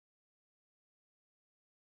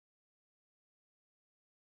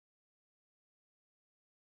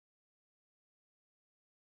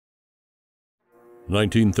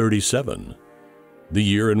1937, the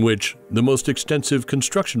year in which the most extensive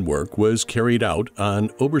construction work was carried out on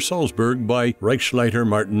Obersalzberg by Reichsleiter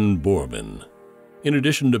Martin Bormann. In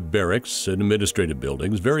addition to barracks and administrative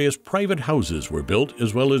buildings, various private houses were built,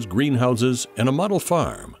 as well as greenhouses and a model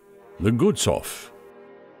farm, the Gutshof.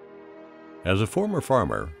 As a former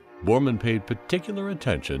farmer, Bormann paid particular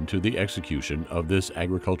attention to the execution of this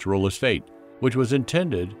agricultural estate, which was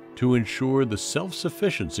intended to ensure the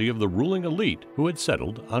self-sufficiency of the ruling elite who had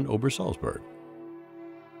settled on Obersalzberg.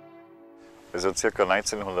 In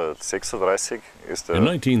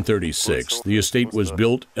 1936, the estate was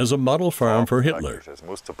built as a model farm for Hitler.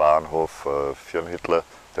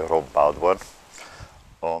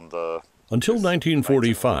 Until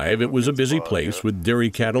 1945, it was a busy place with dairy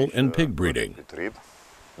cattle and pig breeding.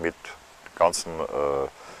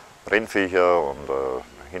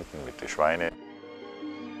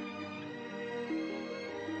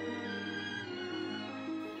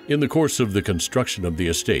 In the course of the construction of the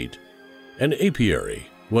estate, an apiary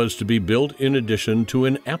was to be built in addition to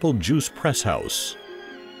an apple juice press house.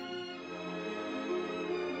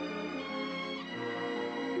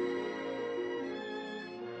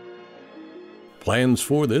 Plans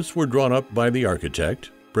for this were drawn up by the architect,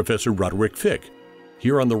 Professor Roderick Fick,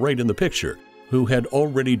 here on the right in the picture, who had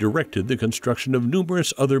already directed the construction of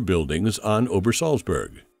numerous other buildings on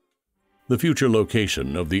Obersalzberg. The future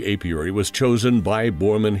location of the apiary was chosen by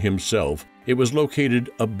Bormann himself. It was located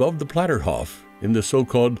above the Platterhof in the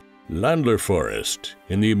so-called Landler Forest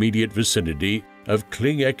in the immediate vicinity of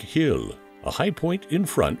Klingeck Hill, a high point in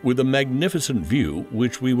front with a magnificent view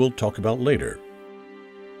which we will talk about later.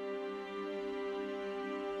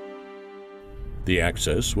 The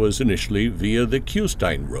access was initially via the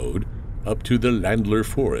Kewstein Road up to the Landler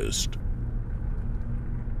Forest.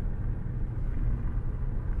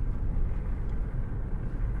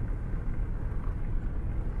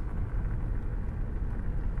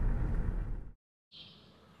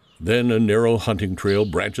 Then a narrow hunting trail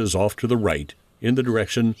branches off to the right in the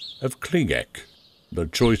direction of Klingeck. The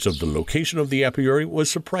choice of the location of the apiary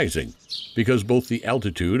was surprising because both the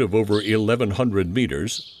altitude of over 1,100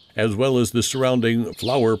 meters as well as the surrounding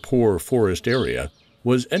flower-poor forest area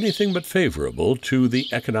was anything but favorable to the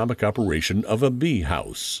economic operation of a bee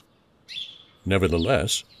house.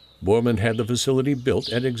 Nevertheless, Bormann had the facility built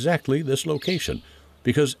at exactly this location,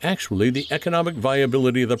 because actually the economic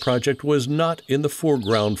viability of the project was not in the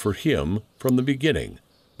foreground for him from the beginning,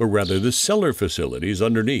 but rather the cellar facilities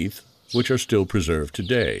underneath, which are still preserved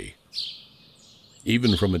today.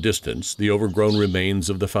 Even from a distance, the overgrown remains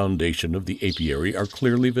of the foundation of the apiary are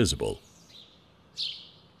clearly visible.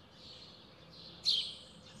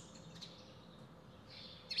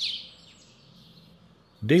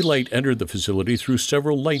 Daylight entered the facility through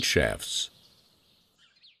several light shafts.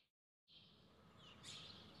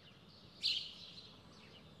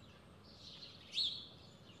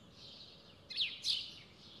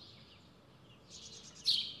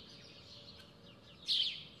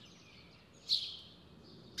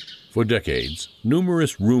 For decades,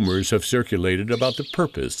 numerous rumors have circulated about the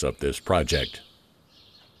purpose of this project.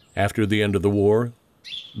 After the end of the war,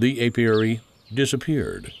 the apiary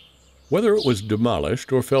disappeared. Whether it was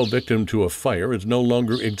demolished or fell victim to a fire is no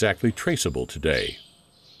longer exactly traceable today.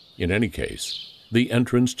 In any case, the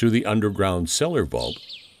entrance to the underground cellar vault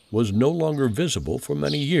was no longer visible for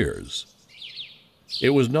many years.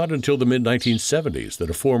 It was not until the mid-1970s that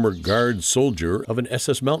a former guard soldier of an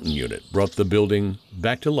SS Mountain unit brought the building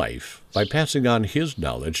back to life by passing on his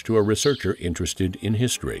knowledge to a researcher interested in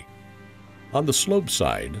history. On the slope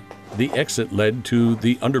side, the exit led to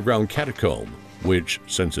the underground catacomb, which,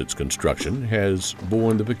 since its construction, has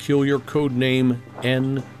borne the peculiar code name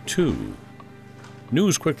N2.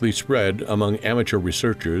 News quickly spread among amateur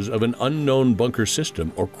researchers of an unknown bunker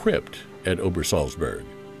system or crypt at Obersalzberg.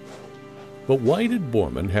 But why did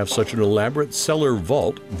Bormann have such an elaborate cellar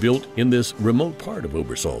vault built in this remote part of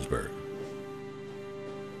Obersalzberg?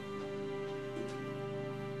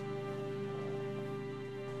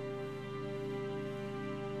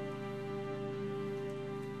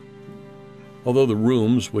 Although the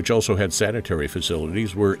rooms, which also had sanitary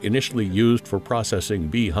facilities, were initially used for processing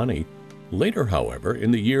bee honey, later, however,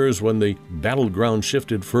 in the years when the battleground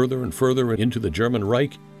shifted further and further into the German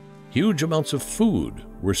Reich, huge amounts of food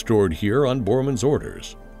were stored here on Bormann's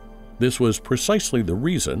orders. This was precisely the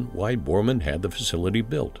reason why Bormann had the facility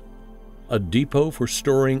built, a depot for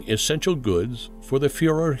storing essential goods for the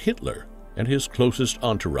Führer Hitler and his closest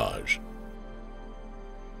entourage.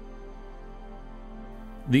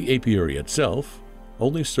 The apiary itself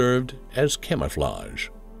only served as camouflage.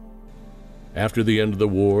 After the end of the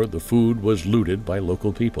war, the food was looted by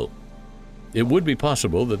local people. It would be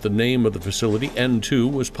possible that the name of the facility,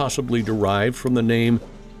 N2, was possibly derived from the name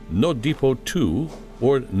Notdepot 2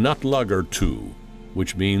 or Nachtlager 2,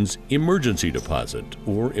 which means emergency deposit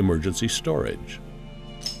or emergency storage.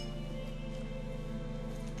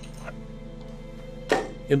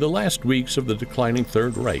 In the last weeks of the declining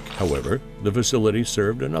Third Reich, however, the facility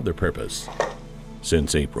served another purpose.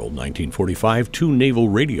 Since April 1945, 2 naval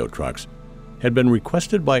radio trucks had been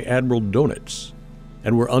requested by Admiral Donitz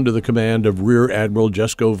and were under the command of Rear Admiral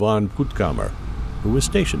Jesko von Puttkamer, who was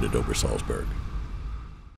stationed at Obersalzberg.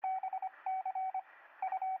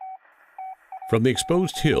 From the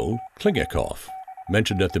exposed hill, Klingakoff,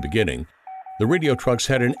 mentioned at the beginning, the radio trucks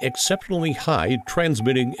had an exceptionally high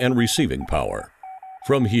transmitting and receiving power.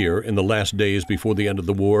 From here, in the last days before the end of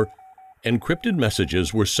the war, encrypted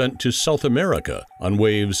messages were sent to South America on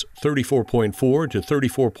waves 34.4 to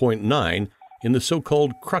 34.9 in the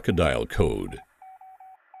so-called crocodile code.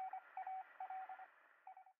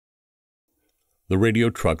 The radio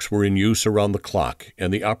trucks were in use around the clock,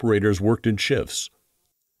 and the operators worked in shifts.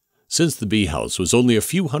 Since the bee house was only a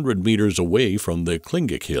few hundred meters away from the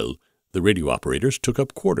Klingik Hill, the radio operators took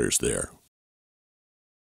up quarters there.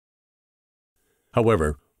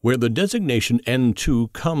 However, where the designation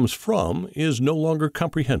N2 comes from is no longer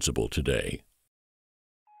comprehensible today.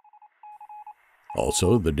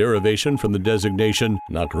 Also, the derivation from the designation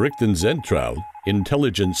Nachrichtenzentral,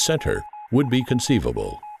 Intelligence Center, would be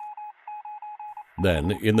conceivable.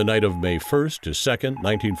 Then, in the night of May 1st to 2nd,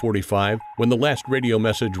 1945, when the last radio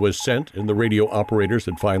message was sent and the radio operators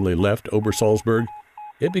had finally left Obersalzberg,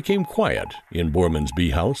 it became quiet in Bormann's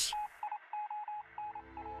bee house.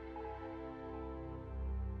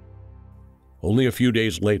 Only a few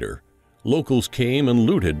days later, locals came and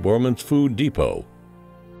looted Bormann's food depot.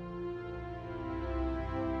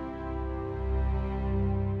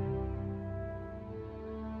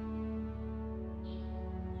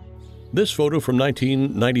 This photo from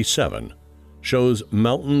 1997 shows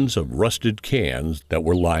mountains of rusted cans that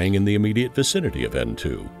were lying in the immediate vicinity of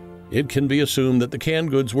N2. It can be assumed that the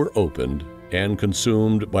canned goods were opened and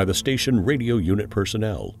consumed by the station radio unit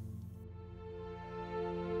personnel.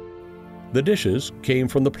 The dishes came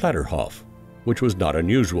from the Platterhof, which was not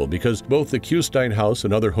unusual because both the Kustine House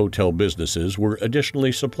and other hotel businesses were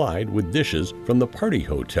additionally supplied with dishes from the Party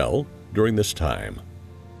Hotel during this time.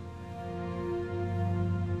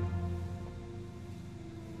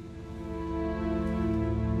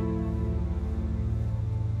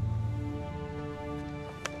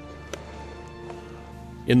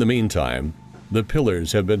 In the meantime, the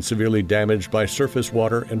pillars have been severely damaged by surface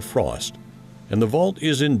water and frost, and the vault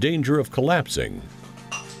is in danger of collapsing.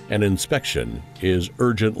 An inspection is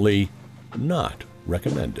urgently not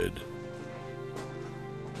recommended.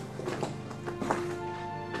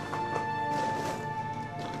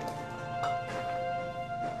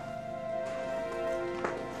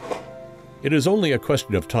 It is only a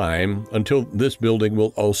question of time until this building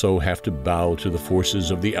will also have to bow to the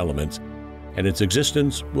forces of the elements, and its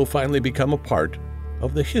existence will finally become a part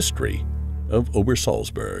of the history of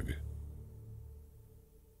Obersalzberg.